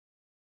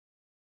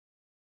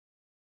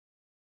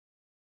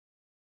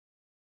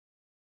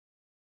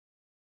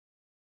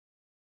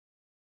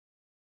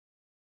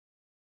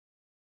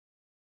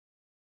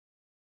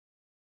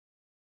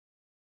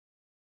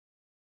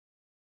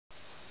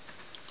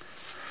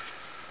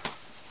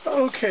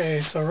Okay,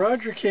 so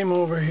Roger came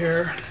over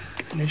here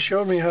and he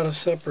showed me how to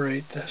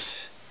separate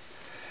this.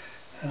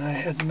 And I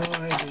had no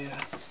idea.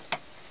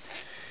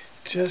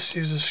 Just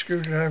use a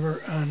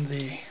screwdriver on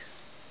the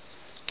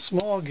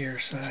small gear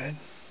side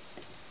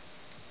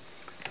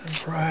and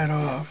pry it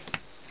off.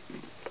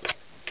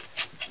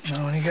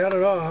 Now when he got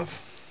it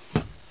off,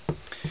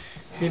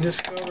 he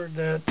discovered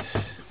that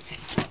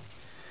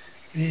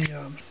the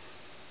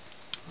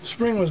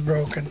spring was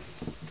broken.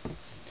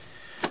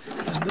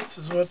 And this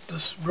is what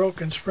this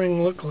broken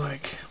spring looked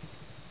like.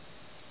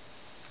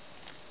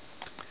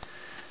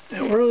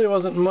 It really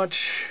wasn't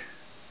much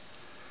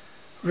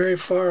very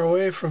far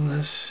away from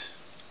this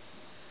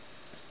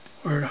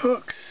where it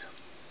hooks.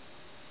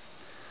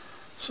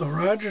 So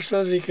Roger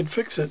says he could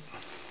fix it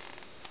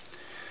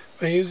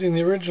by using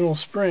the original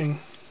spring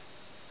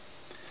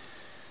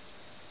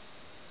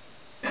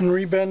and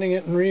rebending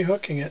it and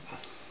rehooking it.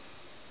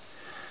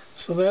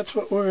 So that's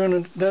what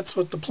that's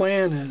what the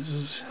plan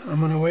is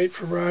I'm gonna wait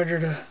for Roger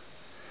to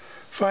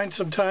find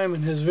some time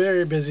in his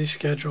very busy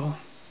schedule.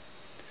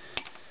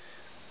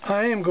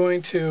 I am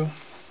going to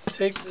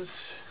take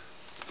this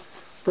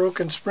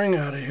broken spring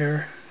out of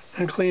here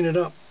and clean it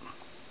up.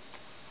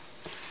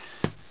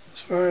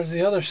 As far as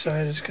the other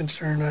side is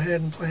concerned, I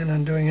hadn't planned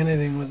on doing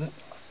anything with it.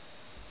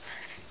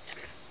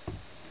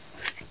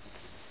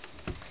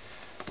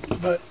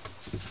 But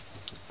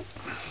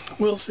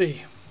we'll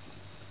see.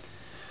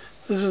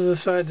 This is the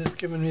side that's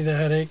giving me the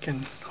headache,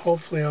 and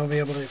hopefully I'll be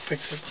able to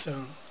fix it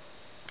soon.